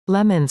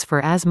Lemons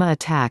for asthma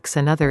attacks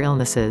and other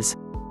illnesses.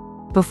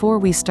 Before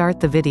we start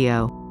the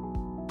video,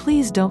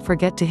 please don't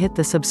forget to hit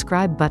the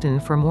subscribe button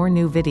for more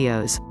new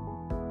videos.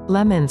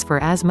 Lemons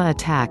for asthma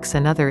attacks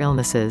and other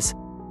illnesses.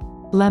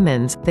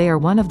 Lemons, they are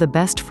one of the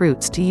best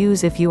fruits to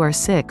use if you are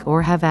sick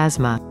or have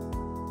asthma.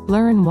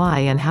 Learn why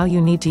and how you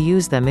need to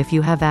use them if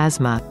you have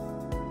asthma.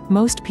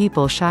 Most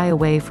people shy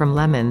away from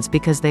lemons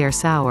because they are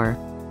sour.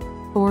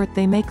 Or,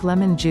 they make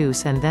lemon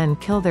juice and then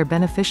kill their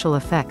beneficial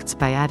effects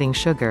by adding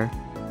sugar.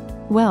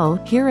 Well,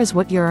 here is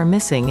what you are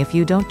missing if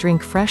you don't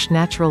drink fresh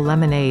natural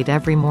lemonade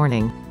every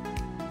morning.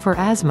 For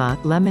asthma,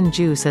 lemon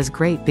juice is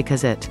great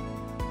because it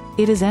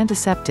is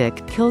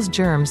antiseptic, kills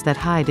germs that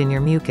hide in your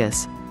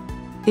mucus.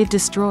 It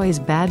destroys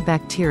bad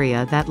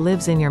bacteria that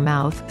lives in your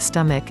mouth,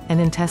 stomach,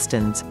 and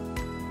intestines.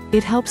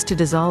 It helps to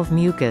dissolve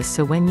mucus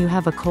so when you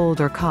have a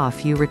cold or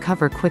cough you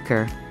recover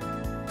quicker.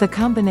 The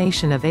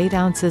combination of 8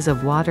 ounces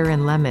of water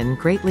and lemon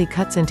greatly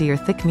cuts into your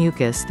thick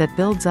mucus that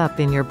builds up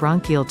in your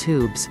bronchial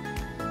tubes.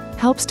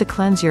 Helps to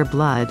cleanse your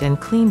blood, and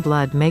clean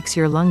blood makes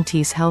your lung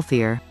teeth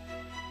healthier.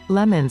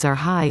 Lemons are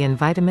high in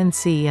vitamin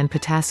C and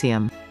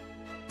potassium.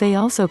 They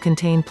also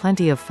contain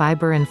plenty of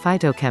fiber and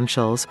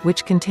phytochemicals,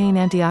 which contain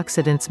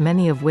antioxidants,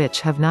 many of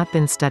which have not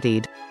been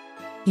studied.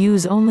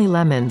 Use only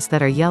lemons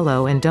that are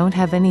yellow and don't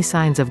have any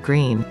signs of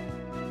green.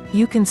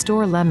 You can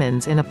store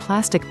lemons in a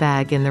plastic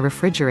bag in the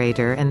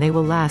refrigerator and they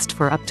will last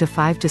for up to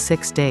 5 to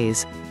 6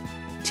 days.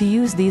 To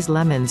use these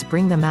lemons,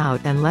 bring them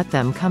out and let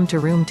them come to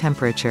room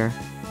temperature.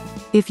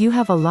 If you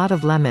have a lot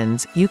of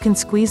lemons, you can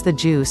squeeze the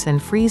juice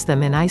and freeze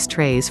them in ice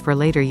trays for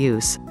later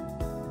use.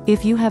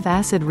 If you have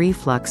acid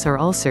reflux or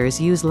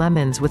ulcers, use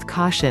lemons with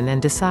caution and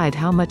decide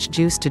how much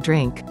juice to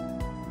drink.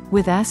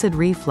 With acid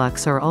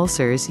reflux or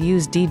ulcers,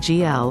 use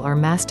DGL or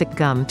mastic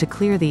gum to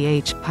clear the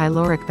H.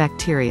 pyloric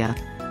bacteria.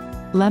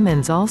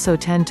 Lemons also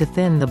tend to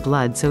thin the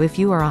blood, so if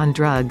you are on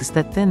drugs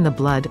that thin the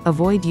blood,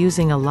 avoid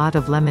using a lot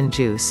of lemon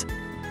juice.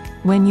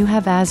 When you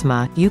have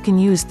asthma, you can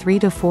use 3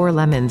 to 4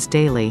 lemons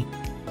daily.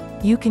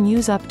 You can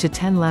use up to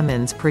 10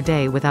 lemons per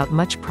day without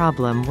much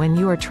problem when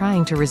you are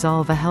trying to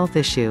resolve a health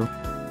issue.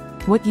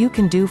 What you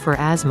can do for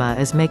asthma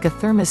is make a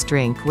thermos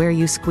drink where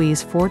you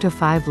squeeze 4 to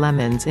 5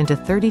 lemons into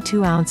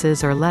 32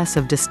 ounces or less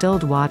of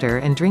distilled water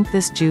and drink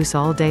this juice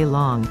all day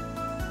long.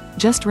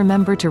 Just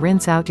remember to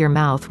rinse out your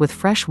mouth with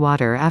fresh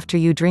water after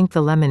you drink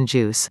the lemon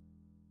juice.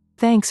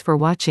 Thanks for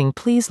watching.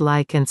 Please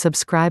like and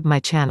subscribe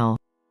my channel.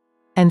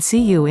 And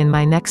see you in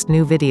my next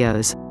new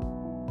videos.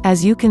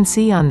 As you can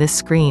see on this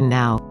screen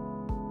now.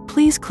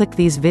 Please click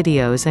these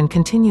videos and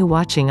continue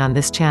watching on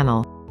this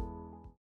channel.